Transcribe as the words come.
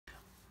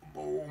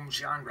Om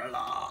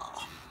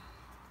Shangri-La.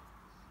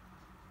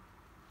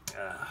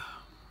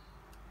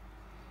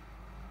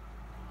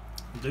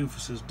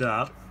 Doofus's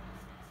dad,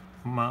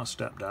 my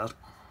stepdad,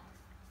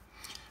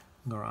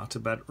 got out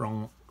of bed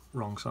wrong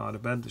side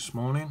of bed this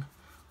morning.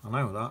 I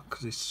know that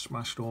because he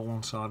smashed all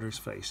one side of his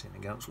face in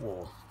against the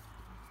wall.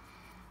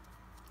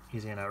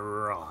 He's in a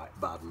right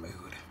bad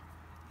mood.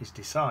 He's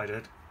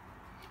decided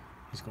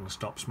he's going to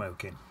stop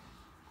smoking.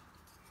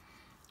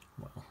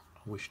 Well,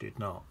 I wished he'd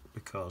not,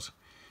 because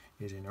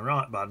he's in a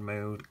right bad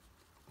mood,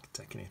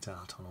 taking it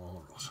out on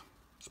all of us,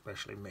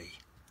 especially me.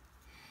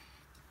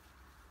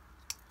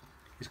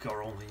 He's got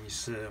all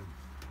these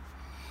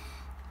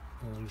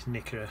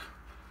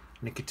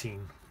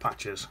nicotine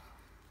patches.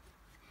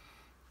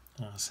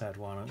 And I said,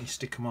 why don't you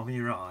stick them over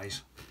your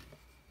eyes,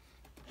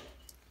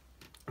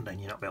 and then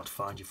you'll not be able to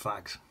find your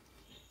fags.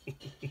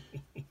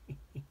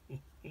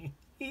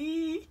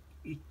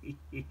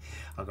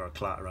 I got a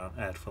clatter around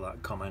the head for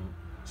that comment,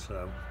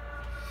 so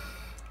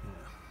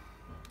yeah,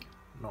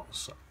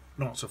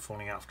 not so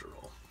funny after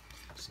all,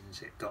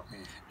 since it got me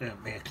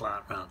a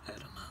clatter around the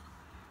head and that.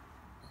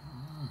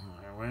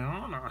 There we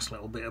are, nice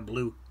little bit of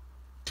blue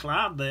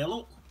cloud there,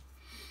 look.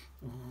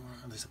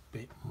 There's a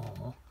bit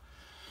more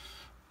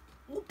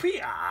up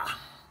here.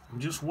 I'm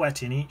just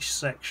wetting each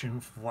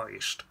section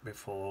first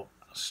before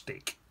I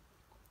stick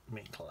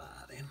my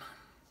cloud in.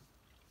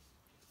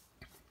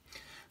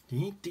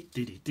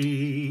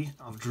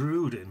 I've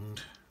drewed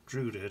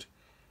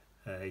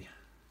a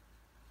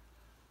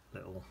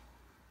little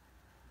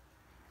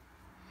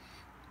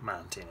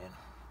mountain in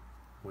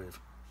with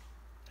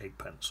a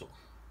pencil.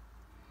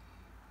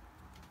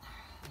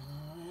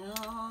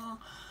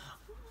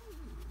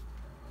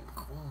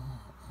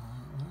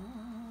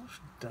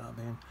 Dab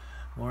in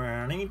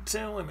where I need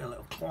to with my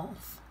little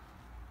cloth.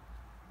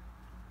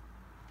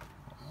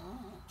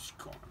 It's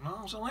quite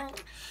nice, I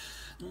think.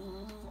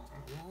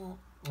 Oh,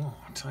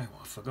 I'll tell you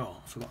what, I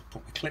forgot to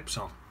put my clips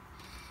on.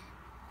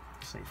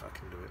 See if I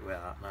can do it with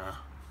that now.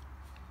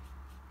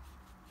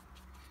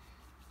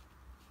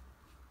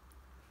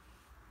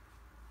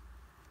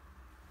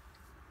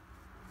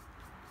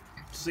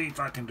 See if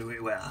I can do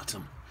it without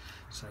them.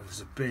 So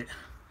there's a bit,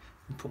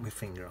 I'll put my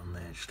finger on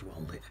there just to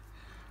hold it.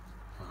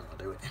 Right, I'll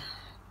do it.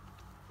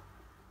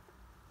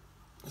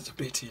 There's a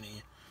bit in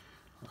here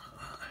like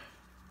that.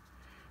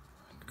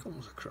 It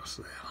comes across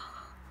there like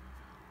that.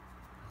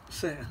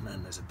 That's it, and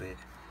then there's a bit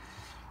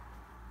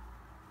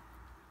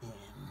in.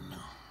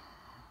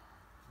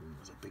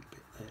 There's a big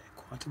bit there,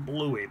 quite a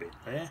bluey bit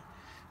there.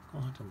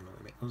 Quite a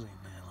bluey bit goes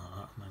in there like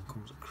that, and then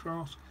comes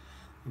across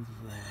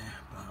there,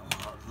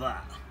 about like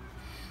that.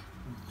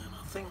 And then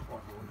I think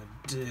what I'm going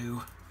to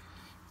do,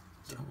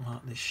 don't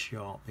like this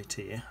sharp bit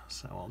here,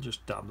 so I'll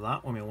just dab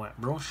that with my wet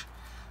brush,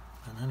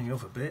 and any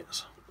other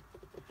bits,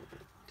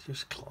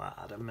 just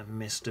clad them and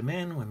mist them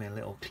in with my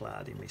little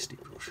cloudy misty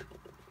brush.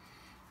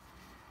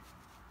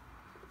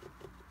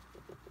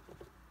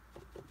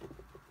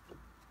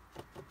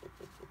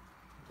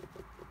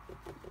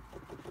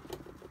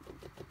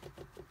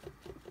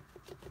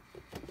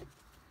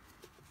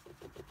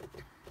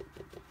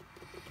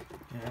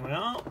 There we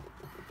are.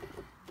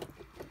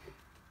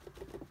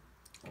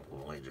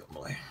 Lovely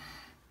jubbly.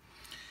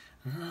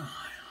 Right.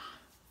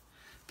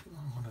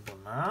 I'm going to do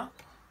that.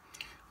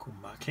 Come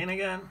back in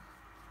again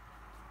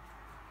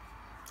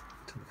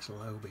to this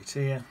low bit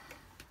here.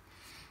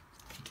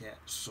 Get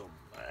some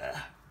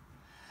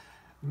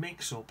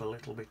mix up a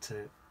little bit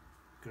of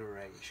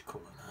greyish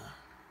colour now.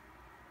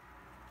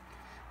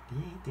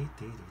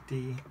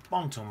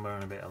 Bonton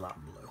burn a bit of that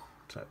blue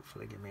to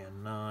hopefully give me a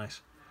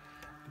nice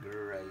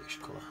greyish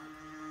colour.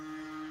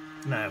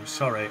 No,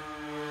 sorry,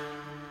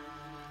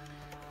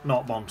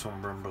 not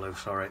Bontumber blue.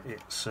 Sorry,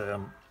 it's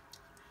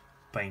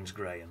Payne's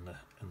grey in the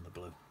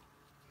blue.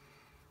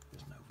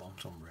 There's no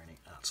Bontumber in it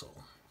at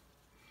all.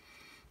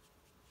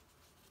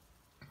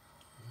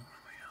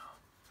 There we are.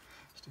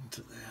 Just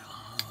into there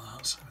like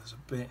that. So there's a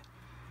bit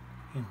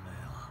in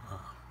there like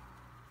that,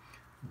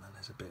 and then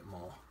there's a bit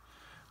more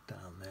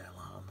down there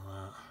like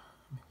that.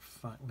 In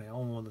fact, the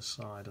whole other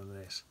side of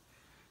this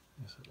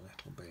is a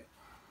little bit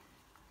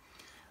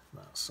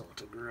that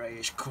sort of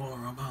greyish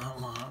colour about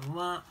like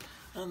that,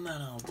 and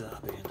then I'll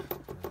dab in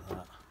with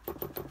that.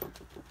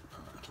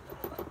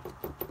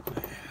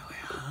 There we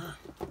are.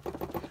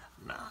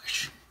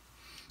 Nice.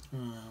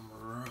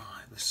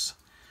 Right, there's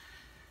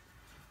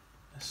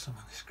some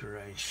of this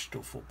greyish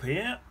stuff up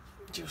here,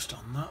 just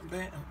on that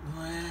bit up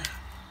there.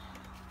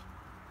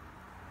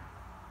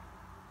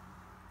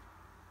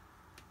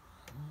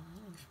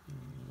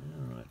 A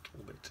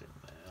little bit in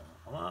there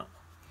like that.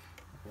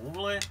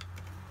 Lovely.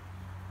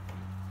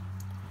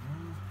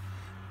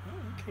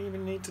 I don't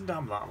even need to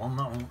dab that one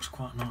looks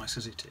quite nice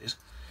as it is.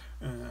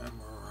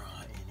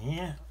 Right in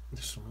here,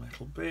 there's some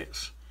little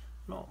bits,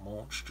 not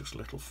much, just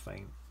little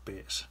faint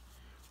bits.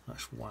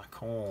 Let's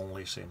whack all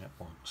this in at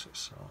once,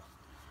 it's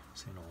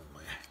in all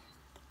there.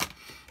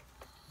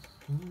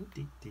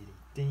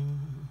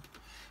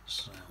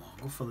 So I'll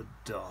go for the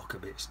darker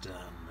bits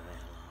down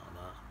there like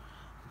that,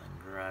 and then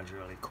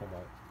gradually come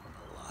up with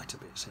the lighter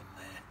bits in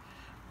there.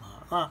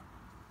 that.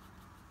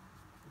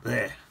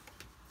 There,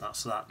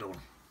 that's that done.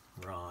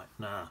 Right,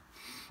 now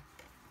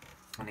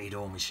I need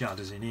all my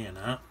shadows in here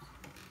now.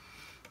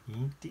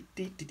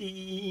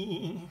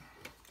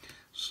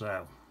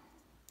 So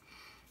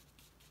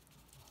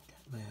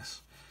get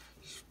this,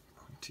 just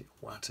point it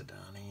water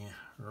down here,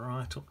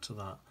 right up to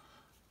that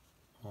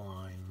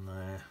line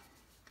there.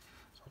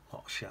 There's a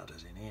lot of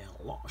shadows in here,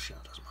 a lot of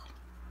shadows, man.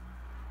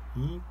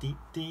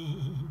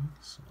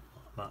 Something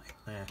like that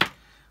in there.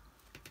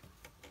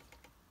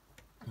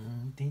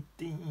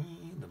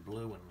 The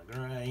blue and the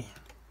grey,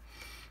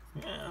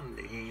 and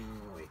in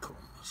we come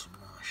with some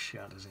nice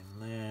shadows in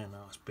there,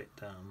 nice bit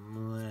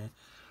down there,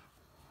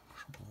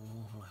 some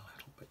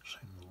little bits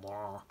in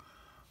there.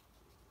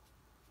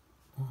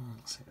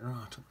 That's it,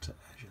 right up to the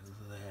edge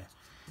of there.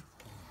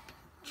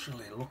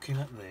 Actually, looking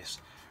at this,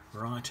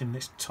 right in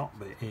this top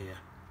bit here,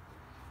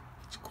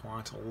 it's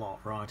quite a lot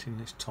right in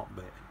this top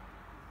bit.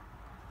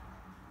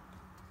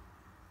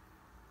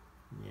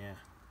 Yeah.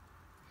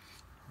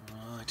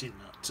 Right in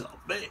that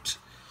top bit.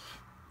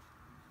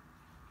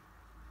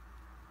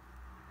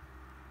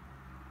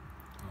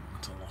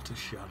 That's a lot of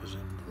shadows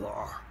in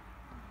there.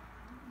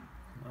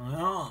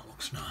 Oh,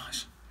 looks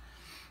nice.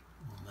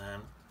 And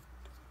then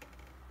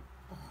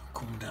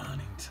come down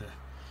into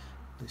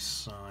this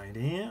side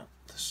here.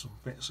 There's some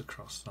bits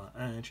across that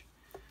edge.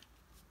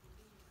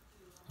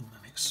 And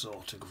then it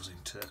sort of goes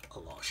into a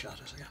lot of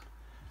shadows again.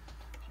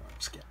 So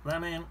let's get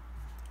them in.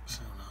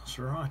 So that's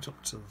right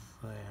up to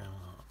there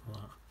like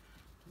that.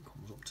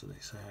 Comes up to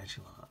this edge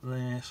like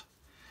this.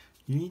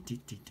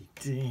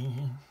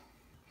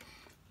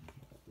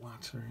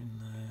 Water in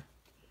there,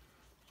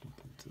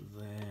 up into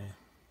there.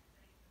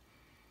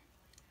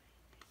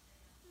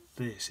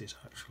 This is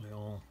actually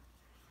all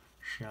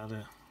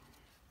shadow.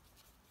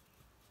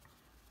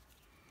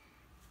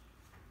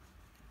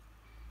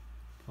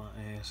 That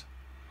is.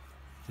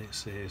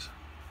 This is.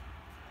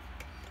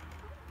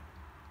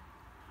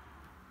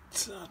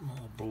 Tad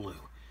more blue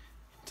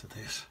into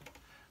this,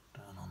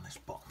 down on this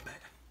bottom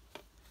bit.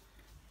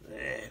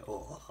 There,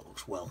 oh, that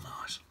looks well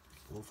nice.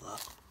 Love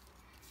that.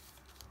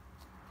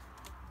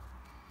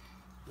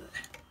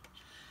 There.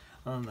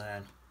 And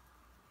then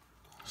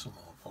some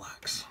more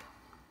blacks.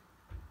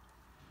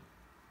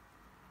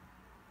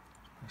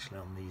 Especially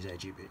on these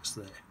edgy bits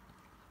there.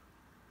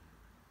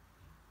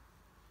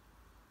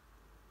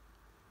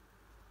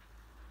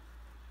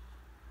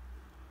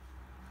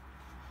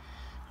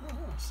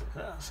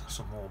 That's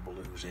some more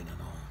blues in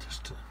and all,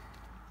 just to,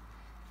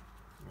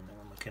 you know,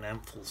 like an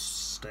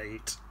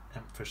emphasate.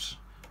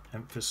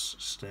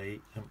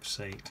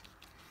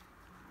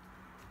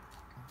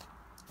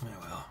 There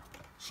we are,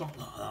 something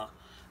like that.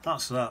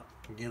 That's that.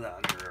 Give that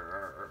a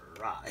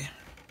try.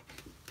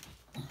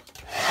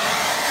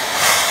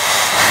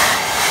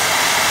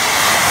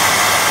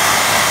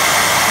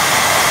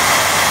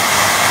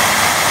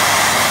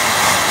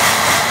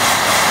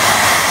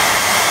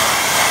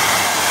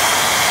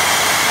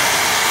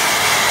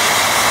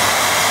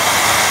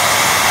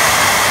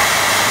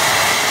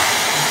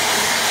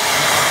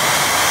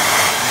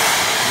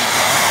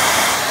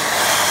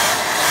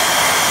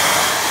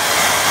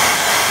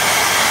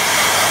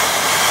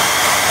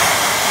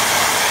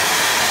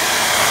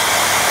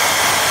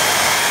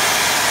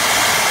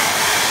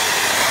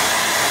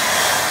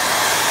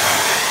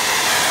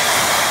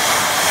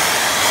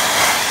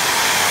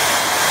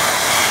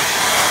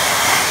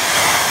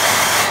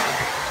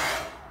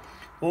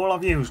 All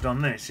I've used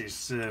on this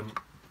is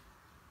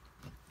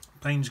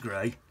Payne's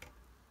Grey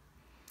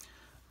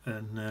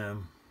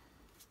and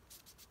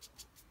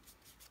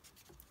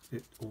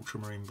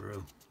ultramarine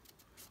blue,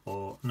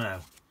 or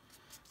no,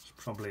 it's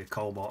probably a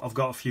cobalt. I've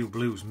got a few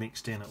blues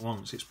mixed in at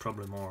once. It's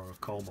probably more of a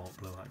cobalt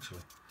blue actually,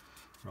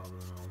 rather than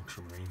an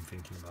ultramarine,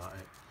 thinking about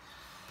it.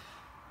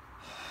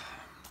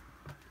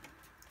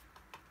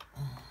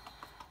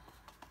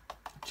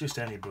 Just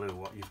any blue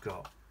what you've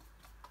got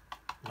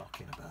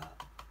knocking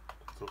about.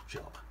 Good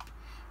job.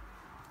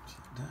 So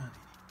down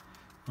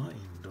here, might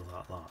even do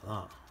that like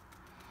that.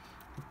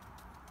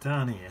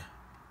 Down here,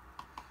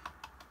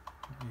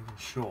 not even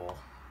sure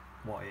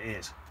what it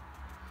is.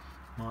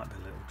 Might be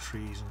little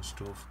trees and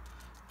stuff.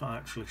 Not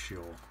actually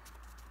sure.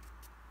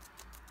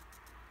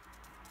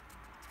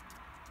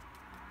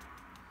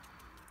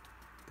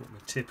 But my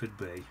tip would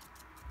be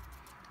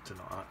to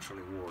not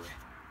actually worry,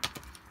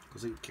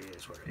 because who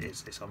cares where it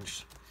is? I'm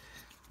just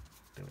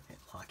doing it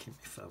like in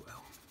my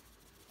photo.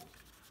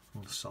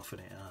 I'm just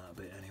softening it out a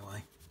bit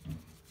anyway.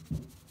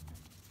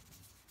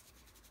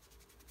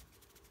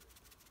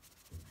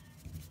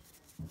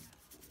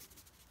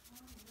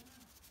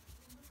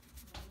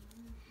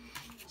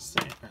 See,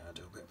 now I'll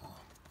do a bit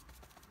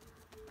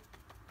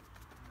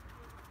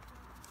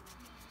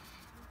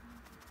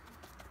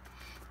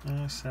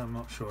more. So I'm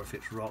not sure if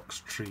it's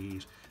rocks,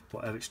 trees,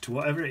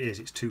 whatever it is,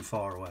 it's too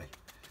far away,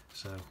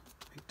 so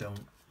it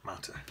don't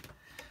matter.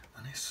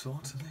 And it's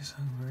sort of this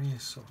over here,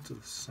 sort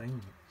of the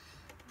same.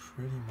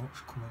 Pretty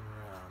much coming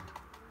around.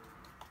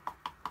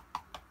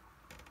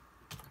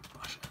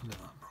 Bash it under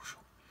that brush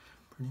up.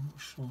 Pretty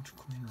much sort of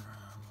coming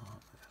around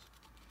like this.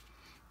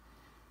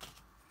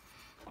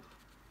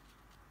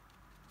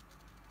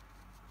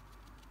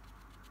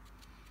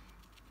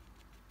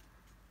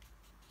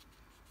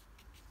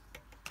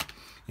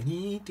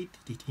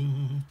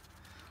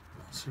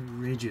 Lots of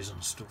ridges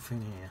and stuff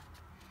in here.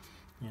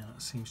 Yeah,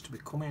 that seems to be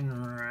coming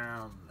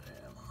around there.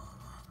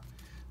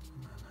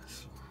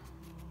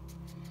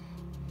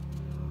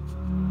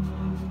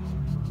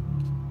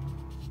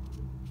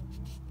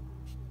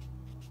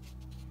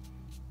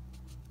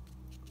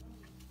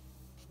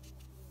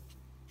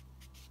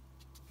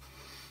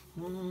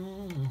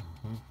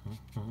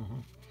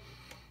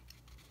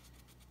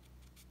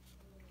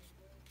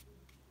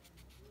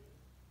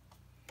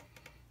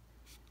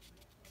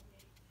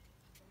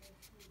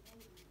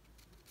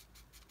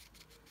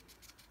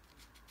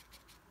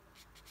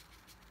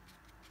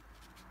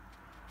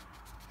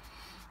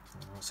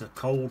 It's a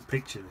cold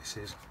picture, this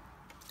is.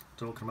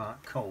 Talking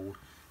about cold,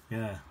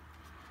 yeah.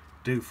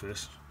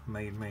 Doofus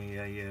made me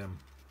a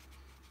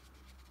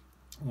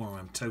one of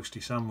them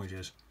toasty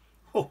sandwiches.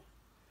 Oh,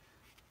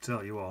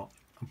 tell you what,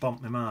 I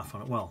bumped my mouth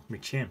on it. Well, my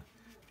chin.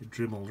 It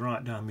dribbled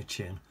right down my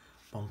chin,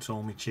 onto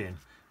all my chin.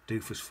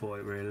 Doofus thought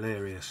it were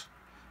hilarious.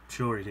 I'm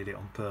sure he did it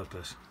on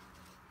purpose.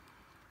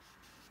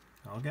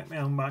 I'll get my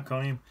own back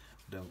on him.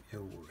 Don't you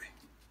worry.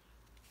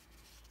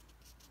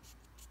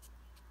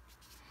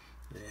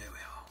 There we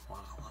are. Wow,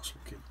 that's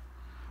looking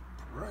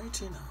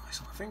pretty nice.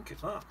 I think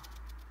it's that.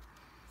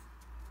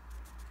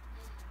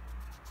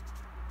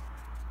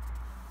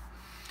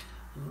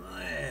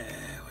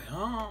 There we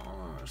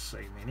are.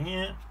 Same in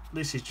here.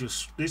 This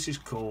is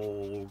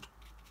called,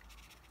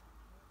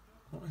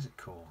 what is it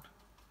called?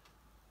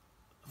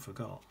 I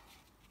forgot.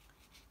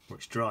 Well,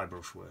 it's dry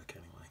brush work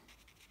anyway.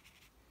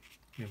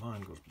 My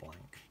mind goes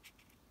blank.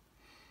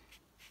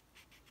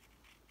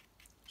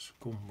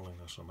 Scumbling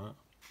or something.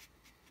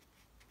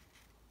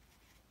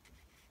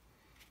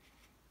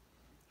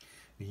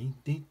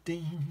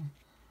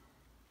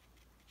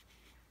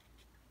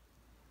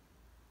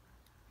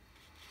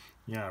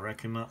 Yeah, I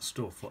reckon that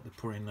stuff what they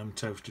put in them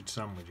toasted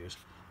sandwiches,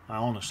 I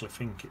honestly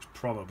think it's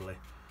probably,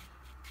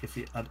 if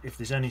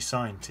there's any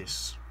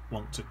scientists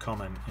want to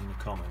comment in the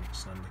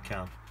comments, then they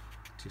can,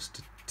 just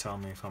to tell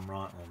me if I'm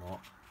right or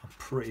not. I'm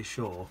pretty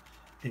sure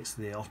it's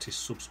the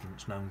hottest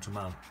substance known to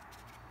man.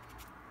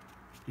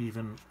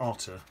 Even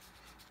hotter,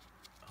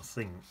 I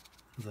think,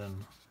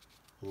 than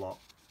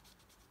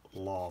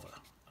lava.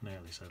 I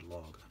nearly said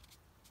lager.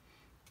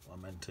 I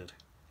meant it.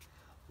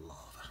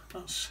 Lava.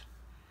 That's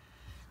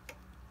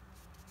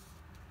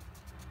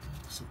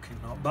looking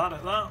not bad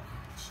at that.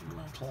 Some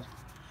little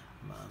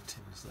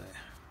mountains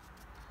there.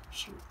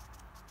 Some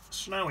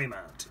snowy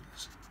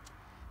mountains.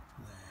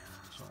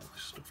 There's all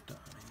this stuff down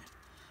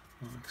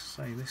here. Like I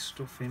say, this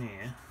stuff in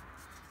here,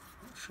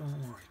 not sure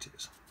what it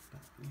is.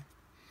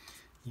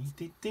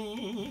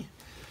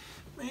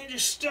 Let me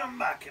just stand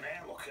back in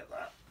here, look at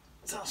that.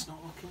 That's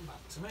not looking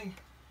bad to me.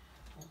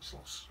 Looks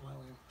like snowy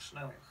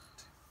mountain.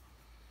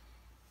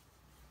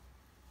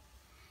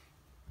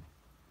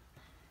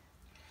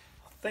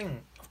 I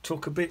think I've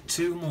took a bit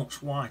too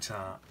much white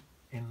art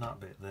in that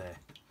bit there.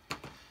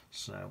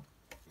 So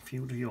if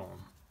you do your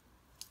own,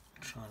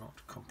 try not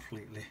to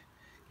completely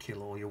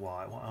kill all your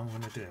white. What I'm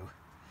going to do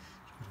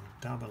is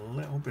dab a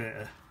little bit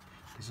of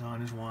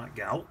designer's white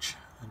gouache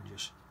and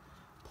just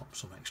pop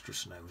some extra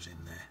snows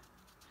in there,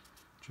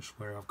 just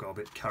where I've got a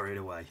bit carried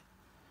away.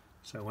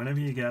 So whenever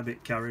you get a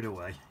bit carried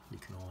away, you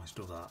can always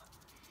do that.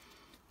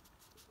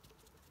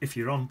 If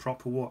you're on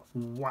proper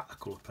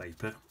watercolour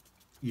paper,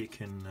 you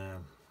can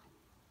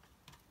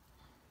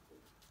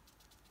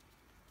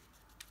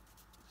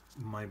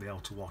may be able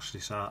to wash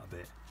this out a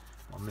bit.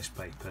 On this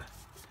paper,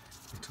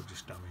 it'll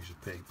just damage the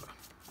paper.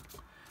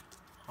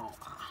 Oh.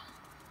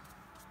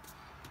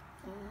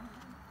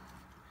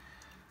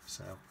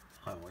 So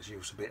I always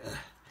use a bit of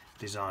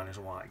designer's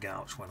white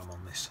gouache when I'm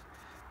on this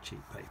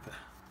cheap paper.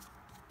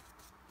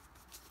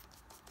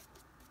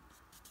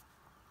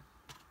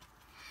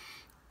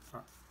 I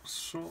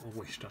sort of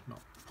wished I'd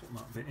not put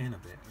that bit in a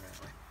bit,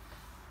 really.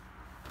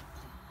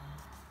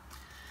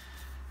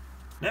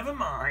 Never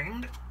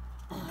mind.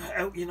 I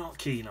hope you're not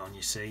keen on,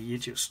 you see. You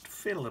just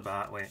fiddle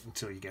about with it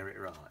until you get it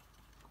right.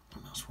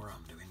 And that's what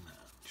I'm doing now.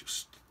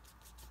 Just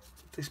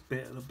this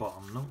bit at the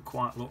bottom don't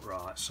quite look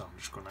right, so I'm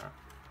just going to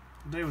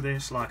do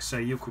this. Like I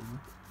say, you could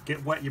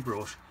wet your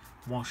brush,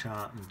 wash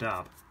out and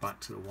dab back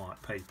to the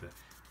white paper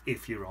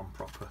if you're on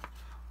proper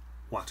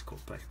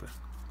watercolour paper.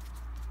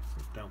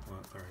 It don't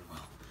work very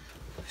well.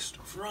 This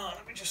stuff. Right,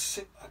 let me just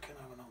sit back and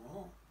have another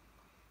look.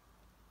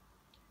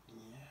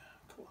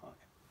 Yeah,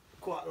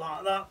 quite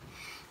like that.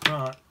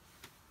 Right.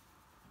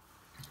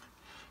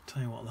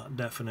 Tell you what, that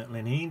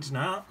definitely needs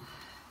now.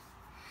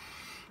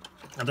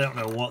 I don't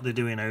know what they're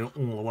doing all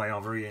the way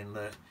over here in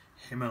the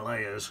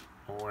Himalayas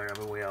or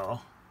wherever we are.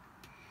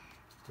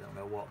 Don't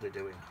know what they're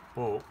doing,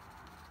 but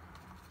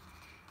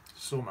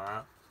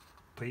somehow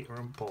Peter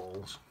and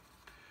Paul's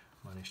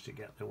managed to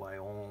get their way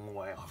all the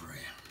way over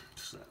here.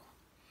 So,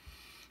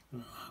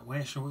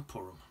 where shall we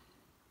put them?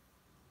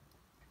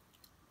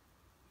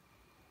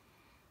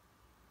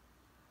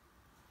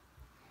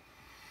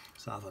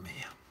 Let's have them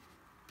here.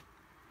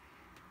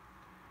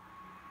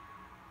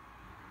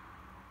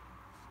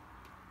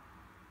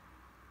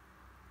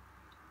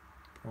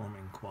 Put them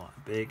in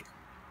quite big.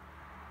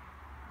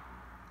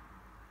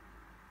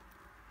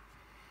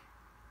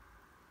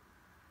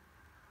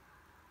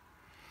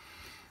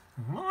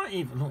 might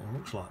even, look,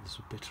 looks like there's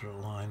a bit of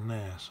a line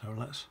there, so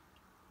let's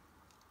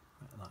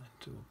make that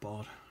into a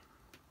bod.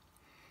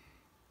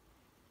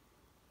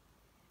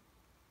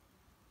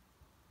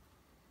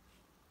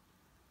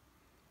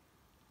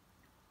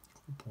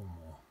 Couple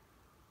more.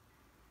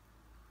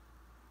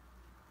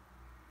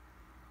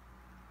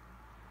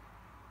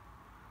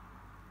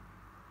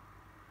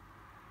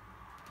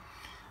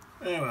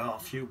 There we are, a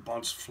few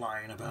bods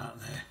flying about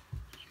there.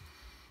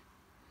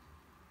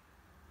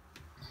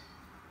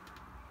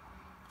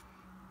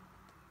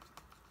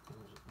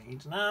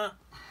 Needs that.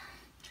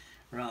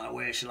 Right,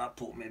 where shall I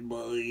put my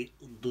boy?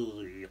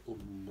 There,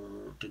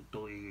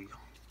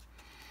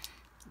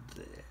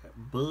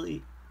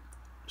 boy.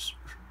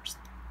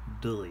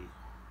 D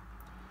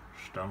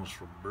stands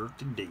for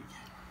birthday.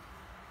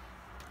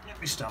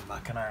 Let me stand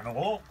back and have a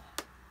walk.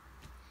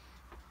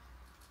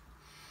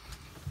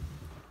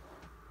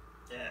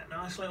 Yeah,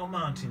 nice little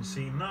mountain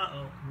scene. That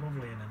look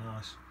lovely in a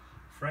nice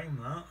frame.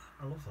 That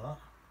I love that.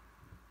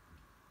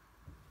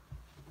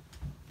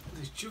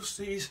 There's just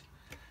these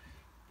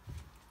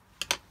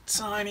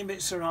tiny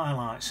bits of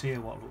highlights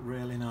here what look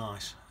really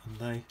nice, and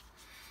they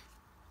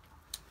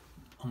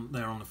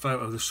there on the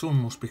photo the sun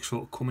must be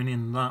sort of coming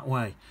in that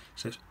way,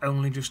 so it's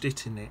only just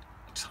hitting it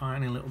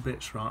tiny little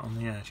bits right on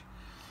the edge,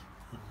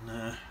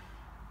 and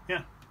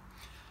yeah,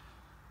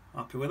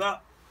 happy with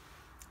that.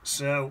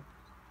 So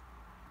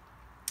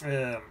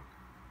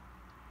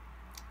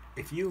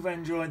if you've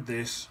enjoyed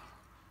this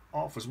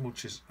half as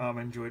much as I've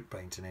enjoyed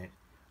painting it,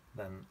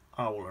 then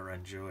I will have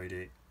enjoyed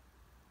it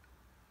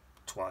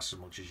twice as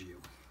much as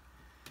you.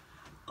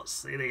 I'll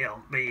see you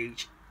on the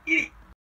beach.